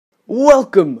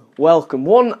Welcome,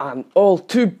 one and all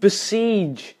to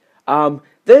Besiege.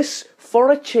 This, for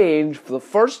a change, for the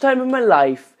first time in my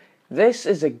life, this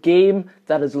is a game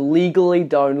that is legally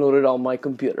downloaded on my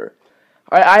computer.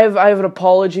 I have an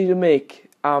apology to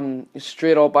make.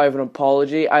 Straight up, I have an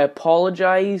apology. I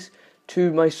apologize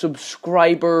to my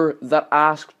subscriber that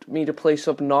asked me to play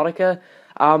Subnautica.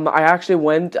 I actually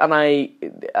went and I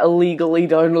illegally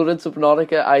downloaded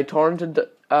Subnautica. I torrented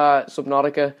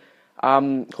Subnautica.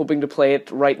 Hoping to play it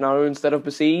right now instead of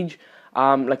Besiege,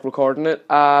 like recording it,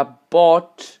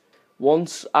 but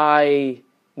once I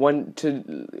went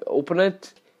to open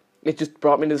it, it just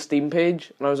brought me to the Steam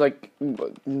page, and I was like,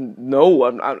 no,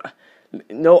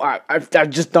 I've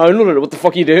just downloaded it, what the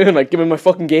fuck are you doing, like, give me my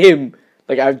fucking game,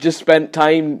 like, I've just spent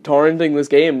time torrenting this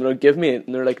game, and give me it,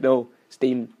 and they're like, no,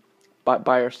 Steam, buy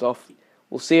our stuff,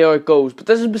 we'll see how it goes. But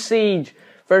this is Besiege,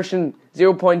 version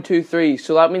 0.23,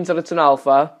 so that means that it's an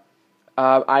alpha.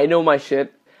 I know my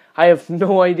shit. I have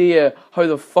no idea how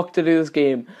the fuck to do this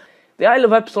game. The Isle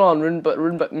of Epsilon,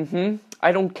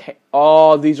 I don't care.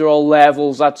 Oh, these are all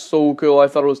levels. That's so cool. I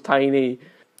thought it was tiny.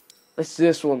 Let's do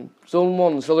this one. Zone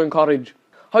 1, Southern Cottage.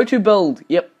 How to build.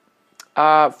 Yep.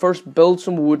 First, build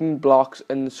some wooden blocks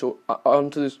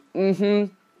onto this.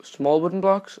 Small wooden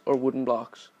blocks or wooden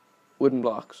blocks? Wooden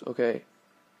blocks. Okay.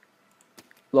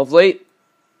 Lovely.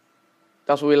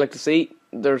 That's what we like to see.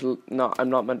 No, I'm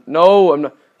not meant. No, I'm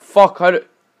not. Fuck, how do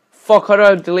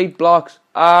I delete blocks?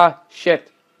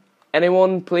 Shit.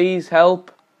 Anyone, please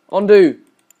help? Undo.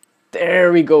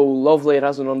 There we go. Lovely, it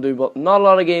has an undo button. Not a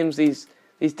lot of games these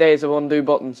days have undo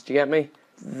buttons. Do you get me?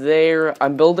 There,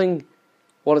 I'm building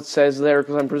what it says there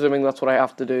because I'm presuming that's what I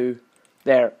have to do.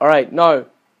 There. Alright, now.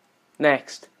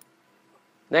 Next,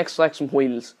 select some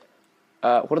wheels.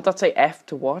 What did that say? F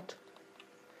to what?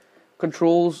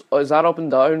 Controls, is that up and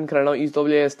down? Can I not use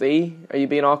WASD? Are you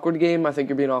being awkward, game? I think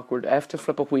you're being awkward. F to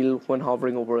flip a wheel when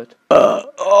hovering over it.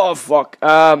 Oh, fuck.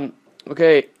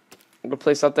 Okay. I'm gonna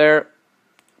place that there.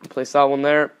 Place that one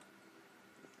there.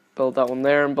 Build that one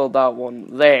there and build that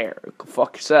one there. Go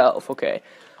fuck yourself. Okay.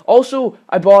 Also,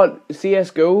 I bought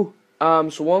CSGO.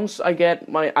 So once I get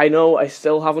I know I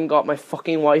still haven't got my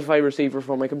fucking Wi-Fi receiver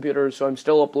for my computer, so I'm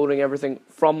still uploading everything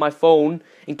from my phone.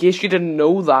 In case you didn't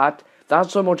know that.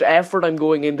 That's how much effort I'm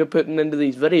going into putting into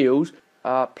these videos.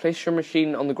 Place your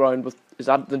machine on the ground with... Is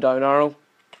that the down arrow?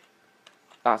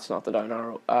 That's not the down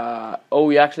arrow. Oh,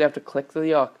 you actually have to click the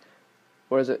yuck.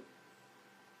 Where is it?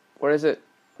 Where is it?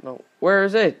 No. Where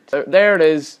is it? There it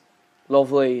is.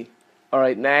 Lovely.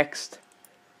 Alright, next.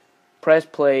 Press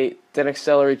play, then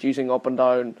accelerate using up and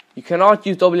down. You cannot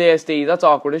use WASD. That's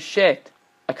awkward as shit.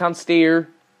 I can't steer.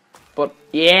 But,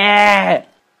 yeah!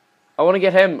 I want to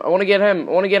get him. I want to get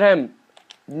him.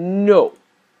 No.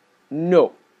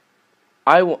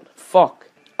 I want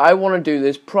to do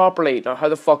this properly. Now, how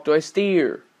the fuck do I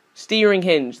steer? Steering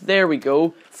hinge. There we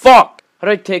go. Fuck! How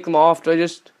do I take them off? Do I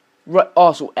just... Right.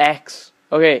 Oh, so X.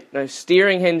 Okay, now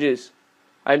steering hinges.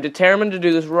 I'm determined to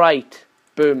do this right.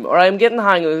 Boom. Alright, I'm getting the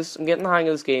hang of this.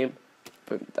 Game.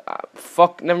 Boom.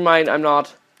 Fuck, never mind. I'm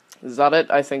not. Is that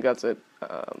it? I think that's it.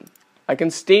 I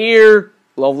can steer.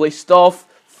 Lovely stuff.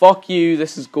 Fuck you.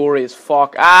 This is gory as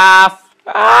fuck.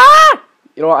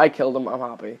 You know what? I killed him. I'm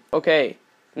happy. Okay.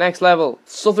 Next level.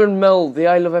 Southern Mill. The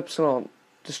Isle of Epsilon.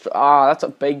 That's a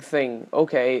big thing.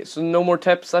 Okay. So no more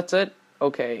tips. That's it.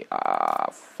 Okay.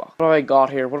 Fuck. What have I got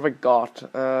here? What have I got?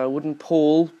 Wooden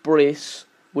pole. Brace.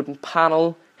 Wooden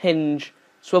panel. Hinge.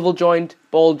 Swivel joint.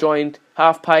 Ball joint.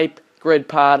 Half pipe. Grid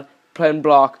pad. Plain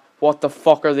block. What the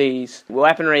fuck are these?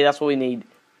 Weaponry. That's what we need.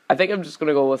 I think I'm just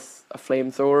gonna go with a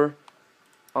flamethrower.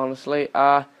 Honestly,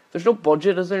 there's no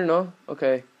budget, is there? No?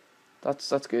 Okay,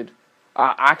 that's good.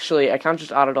 Actually, I can't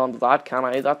just add it onto that, can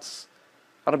I?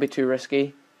 That'll be too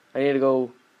risky. I need to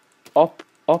go up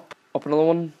another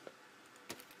one.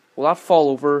 Will that fall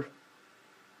over?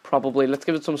 Probably. Let's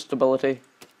give it some stability.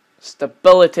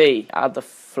 Add the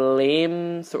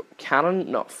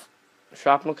cannon. No,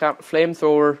 shrapnel cannon.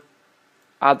 Flamethrower.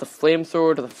 Add the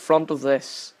flamethrower to the front of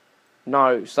this.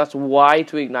 Now, so that's Y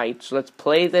to ignite. So let's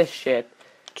play this shit.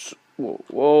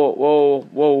 Whoa.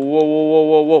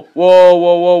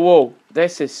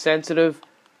 This is sensitive.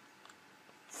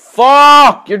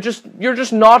 Fuck! You're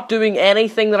just not doing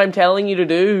anything that I'm telling you to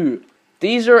do.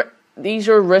 These are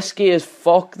risky as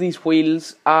fuck, these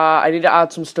wheels. I need to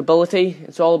add some stability.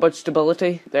 It's all about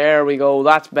stability. There we go.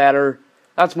 That's better.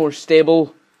 That's more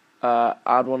stable.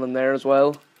 Add one in there as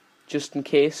well. Just in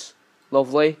case.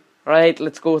 Lovely. Alright,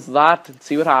 let's go with that and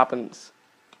see what happens.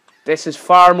 This is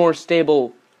far more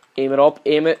stable. Aim it up,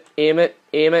 aim it.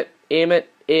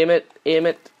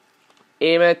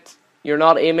 You're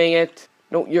not aiming it.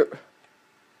 No, you're...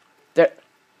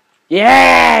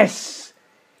 Yes!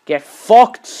 Get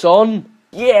fucked, son.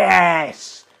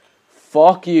 Yes!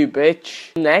 Fuck you,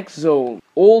 bitch. Next zone.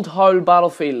 Old Howl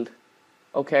Battlefield.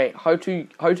 Okay, how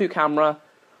to camera.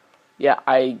 Yeah,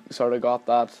 I sort of got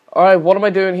that. Alright, what am I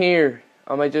doing here?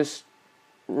 Am I just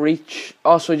reach?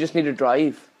 Oh, so I just need to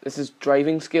drive. This is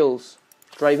driving skills.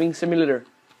 Driving simulator.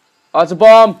 Oh, it's a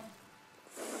bomb!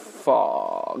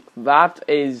 Fuck. That's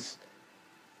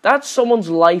someone's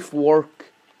life work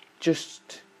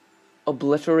just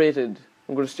obliterated.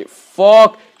 I'm gonna steal.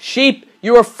 Fuck! Sheep!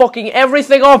 You are fucking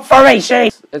everything up for me,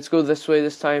 sheep! Let's go this way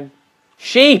this time.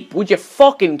 Sheep! Would you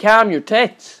fucking calm your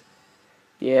tits?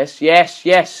 Yes, yes,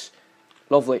 yes.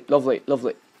 Lovely, lovely,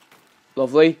 lovely.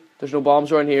 Lovely. There's no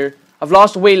bombs around here. I've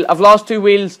lost a wheel. I've lost 2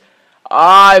 wheels.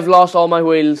 I've lost all my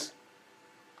wheels.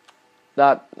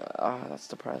 That's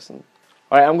depressing.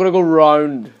 Alright, I'm gonna go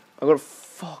round. I'm gonna...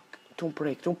 Fuck. Don't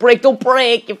break. Don't break. Don't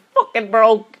break. You fucking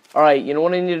broke. Alright, you know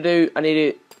what I need to do? I need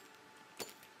to...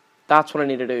 That's what I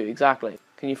need to do. Exactly.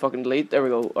 Can you fucking delete? There we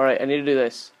go. Alright, I need to do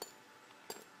this.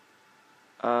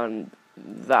 And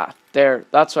that. There.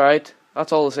 That's alright.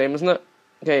 That's all the same, isn't it?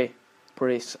 Okay.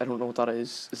 Brace. I don't know what that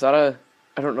is. Is that a...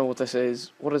 I don't know what this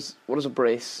is. What is a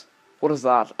brace? What is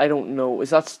that? I don't know. Is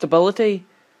that stability?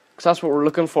 Because that's what we're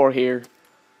looking for here.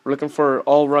 We're looking for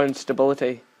all-round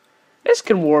stability. This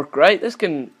can work, right? This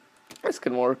can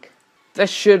work. This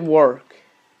should work.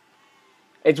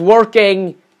 It's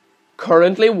working.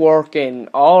 Currently working.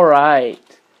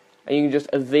 Alright. And you can just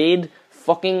evade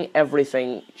fucking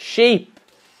everything. Sheep!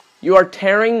 You are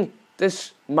tearing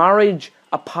this marriage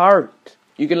apart.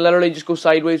 You can literally just go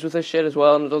sideways with this shit as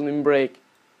well and it doesn't even break.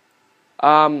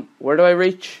 Where do I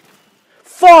reach?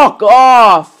 Fuck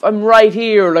off! I'm right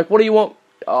here. Like, what do you want?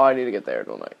 Oh, I need to get there,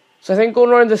 don't I? So I think going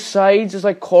around the sides is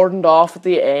like cordoned off at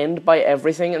the end by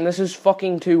everything, and this is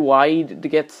fucking too wide to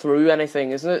get through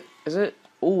anything, isn't it? Is it?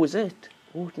 Oh, is it?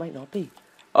 Oh, it might not be.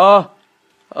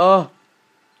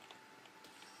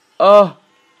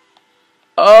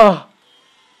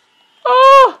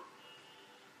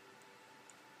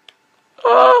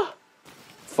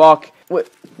 Fuck. Wait,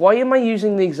 why am I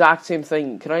using the exact same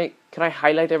thing? Can I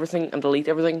highlight everything and delete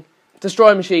everything?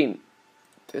 Destroy machine.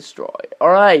 Destroy.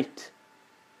 Alright.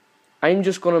 I'm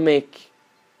just gonna make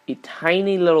a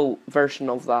tiny little version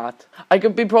of that. I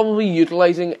could be probably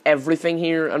utilizing everything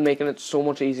here and making it so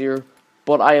much easier,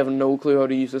 but I have no clue how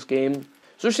to use this game.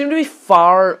 So there seem to be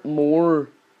far more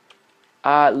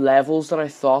levels than I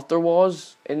thought there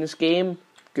was in this game.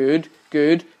 Good,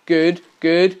 good, good,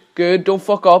 good, good. Don't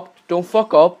fuck up. Don't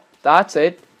fuck up. That's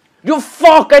it. You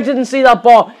fuck! I didn't see that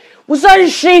ball. Was that a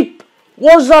sheep?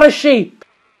 Was that a sheep?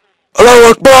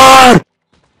 Allahu Akbar!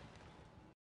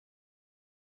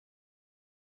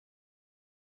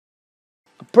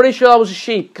 I'm pretty sure that was a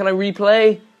sheep. Can I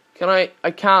replay? Can I?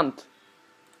 I can't.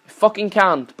 I fucking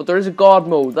can't. But there is a God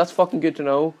mode. That's fucking good to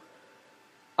know.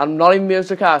 I'm not even being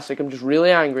sarcastic. I'm just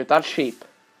really angry at that sheep.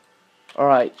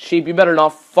 Alright, sheep, you better not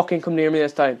fucking come near me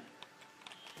this time.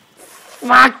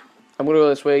 Fuck! I'm gonna go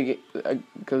this way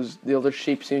because the other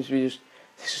sheep seems to be just...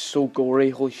 This is so gory,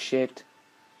 holy shit.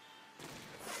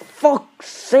 Fuck's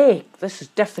sake, this is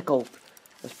difficult.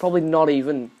 It's probably not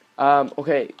even.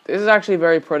 Okay, this is actually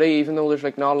very pretty, even though there's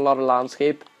like not a lot of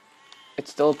landscape. It's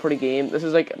still a pretty game. This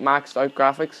is like maxed out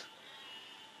graphics.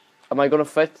 Am I gonna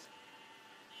fit?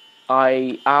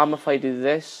 I am if I do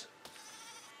this.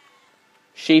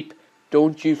 Sheep,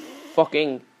 don't you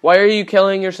fucking... Why are you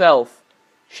killing yourself?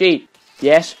 Sheep.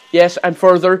 Yes, yes, and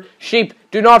further. Sheep,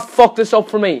 do not fuck this up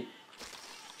for me.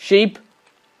 Sheep.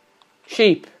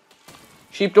 Sheep.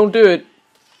 Sheep, don't do it.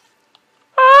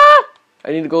 Ah!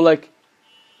 I need to go like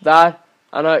that,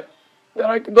 and I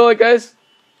can go like this.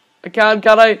 I can't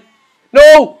I?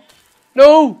 No!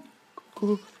 No!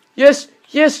 Yes,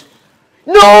 yes.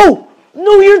 No!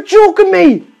 No, you're joking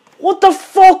me! What the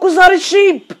fuck? Was that a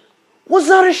sheep? Was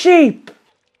that a sheep?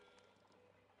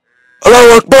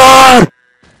 Allahu Akbar!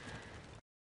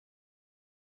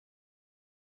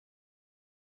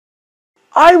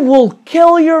 I will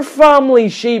kill your family,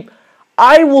 sheep.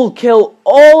 I will kill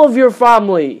all of your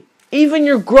family. Even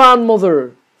your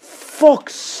grandmother.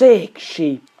 Fuck's sake,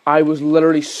 sheep. I was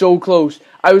literally so close.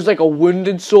 I was like a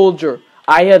wounded soldier.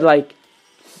 I had like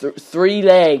 3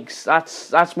 legs.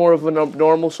 That's more of a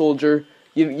normal soldier.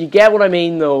 You get what I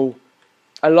mean, though.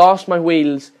 I lost my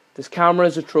wheels. This camera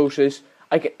is atrocious.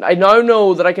 I now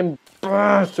know that I can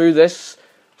through this,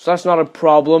 so that's not a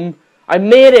problem. I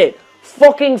made it.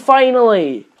 Fucking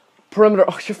finally! Perimeter.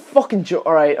 Oh, you're fucking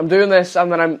alright, I'm doing this,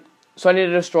 and then so I need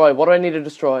to destroy. What do I need to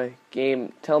destroy?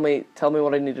 Game, tell me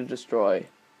what I need to destroy.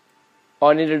 Oh,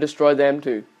 I need to destroy them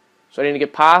too. So I need to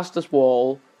get past this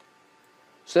wall.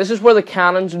 So this is where the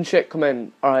cannons and shit come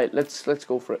in. Alright, let's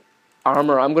go for it.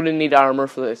 Armor. I'm gonna need armor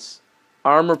for this.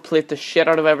 Armor plate the shit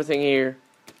out of everything here.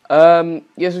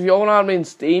 Yes, if you all want to add me in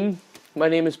Steam, my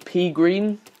name is P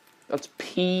Green. That's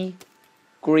P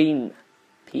Green.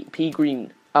 P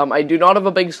Green. I do not have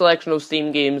a big selection of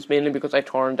Steam games, mainly because I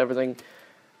torrent everything.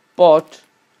 But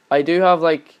I do have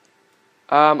like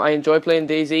I enjoy playing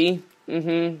DayZ.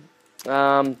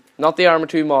 Not the Arma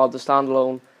 2 mod, the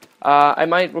standalone. I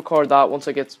might record that once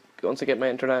I get my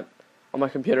internet on my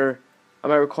computer. I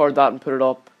might record that and put it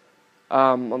up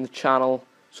on the channel.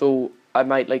 So I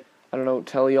might, like, I don't know,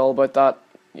 tell you all about that.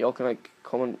 Y'all can like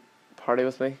come and party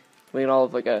with me. We can all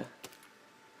have like a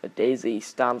DayZ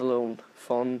standalone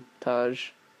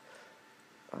fun-tage.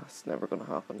 That's never gonna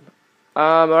happen.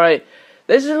 Alright.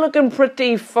 This is looking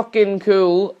pretty fucking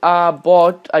cool,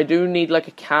 but I do need like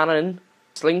a cannon.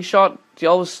 Slingshot? Do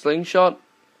y'all have a slingshot?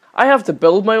 I have to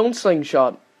build my own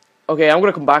slingshot. Okay, I'm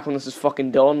gonna come back when this is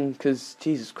fucking done, because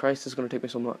Jesus Christ, this is gonna take me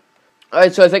so much.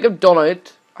 Alright, so I think I've done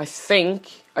it. I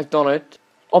think I've done it.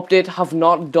 Update, have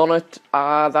not done it.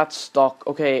 That's stuck.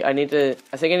 Okay, I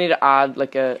think I need to add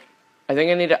like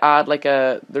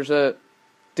a, there's a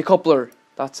decoupler.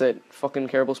 That's it. Fucking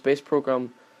Kerbal Space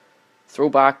Program.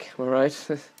 Throwback, am I right?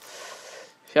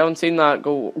 If you haven't seen that,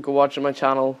 go watch on my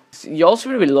channel. You also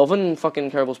seem to be loving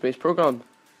fucking Kerbal Space Program.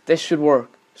 This should work.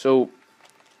 So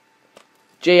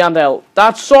J and L.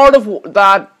 That sort of work.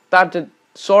 That is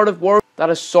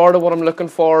sort of what I'm looking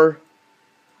for.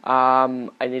 I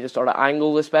need to sort of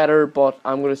angle this better, but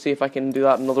I'm gonna see if I can do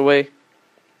that another way.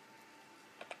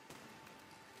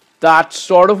 That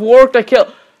sort of worked.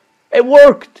 It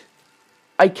worked.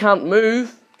 I can't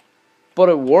move, but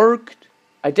it worked.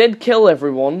 I did kill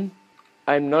everyone.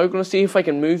 I'm now going to see if I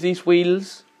can move these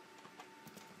wheels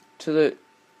to the...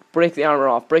 Break the armor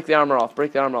off, break the armor off,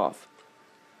 break the armor off.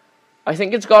 I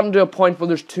think it's gotten to a point where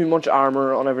there's too much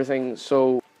armor on everything,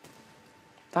 so...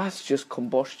 That's just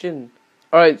combustion.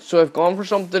 Alright, so I've gone for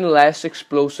something less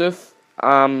explosive.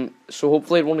 So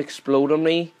hopefully it won't explode on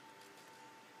me.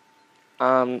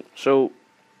 So...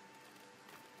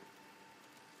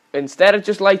 Instead it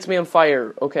just lights me on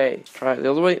fire. Okay, try it the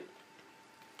other way.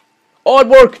 Oh, it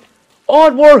worked! Oh,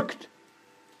 it worked!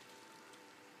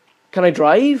 Can I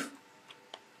drive?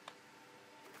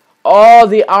 Oh,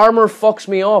 the armor fucks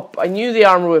me up. I knew the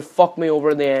armor would fuck me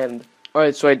over in the end.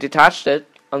 Alright, so I detached it,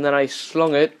 and then I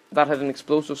slung it. That had an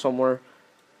explosive somewhere.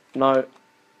 Now,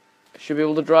 I should be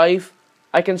able to drive.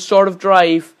 I can sort of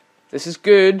drive. This is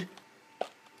good.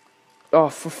 Oh,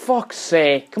 for fuck's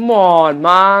sake. Come on,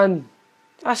 man.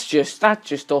 That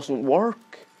just doesn't work.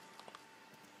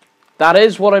 That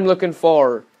is what I'm looking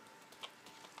for.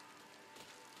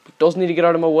 It does need to get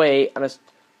out of my way, and it's...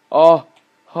 Oh,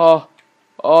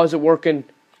 is it working?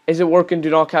 Is it working? Do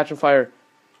not catch on fire.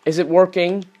 Is it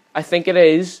working? I think it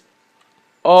is.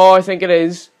 Oh, I think it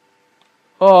is.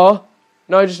 Oh,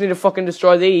 now I just need to fucking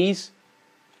destroy these.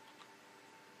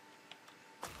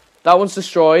 That one's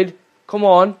destroyed. Come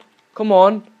on. Come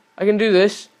on. I can do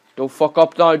this. Don't fuck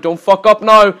up now. Don't fuck up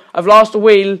now. I've lost a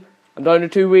wheel. I'm down to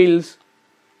 2 wheels.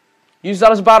 Use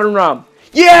that as a battering ram.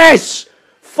 Yes!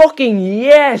 Fucking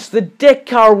yes! The dick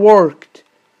car worked.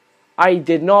 I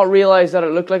did not realise that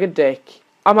it looked like a dick.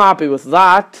 I'm happy with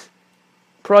that.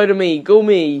 Proud of me. Go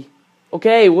me.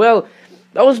 Okay, well,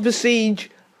 that was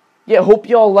Besiege. Yeah, hope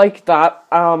you all liked that.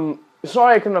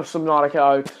 Sorry I couldn't have Subnautica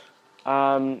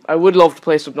out. I would love to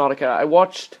play Subnautica. I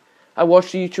watched a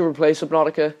YouTuber play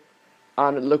Subnautica,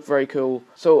 and it looked very cool.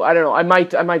 So I don't know. I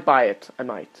might buy it. I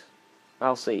might.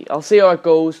 I'll see. I'll see how it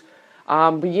goes.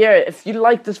 But yeah, if you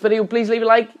like this video, please leave a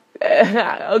like.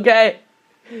 Okay.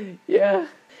 Yeah.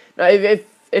 Now,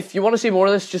 if you want to see more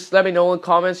of this, just let me know in the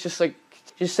comments. Just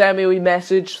send me a wee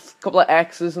message, a couple of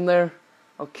X's in there.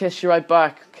 I'll kiss you right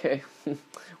back. Okay.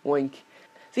 Wink.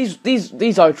 These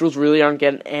outros really aren't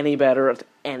getting any better at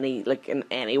in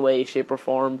any way, shape, or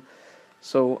form.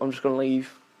 So I'm just gonna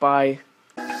leave. Bye.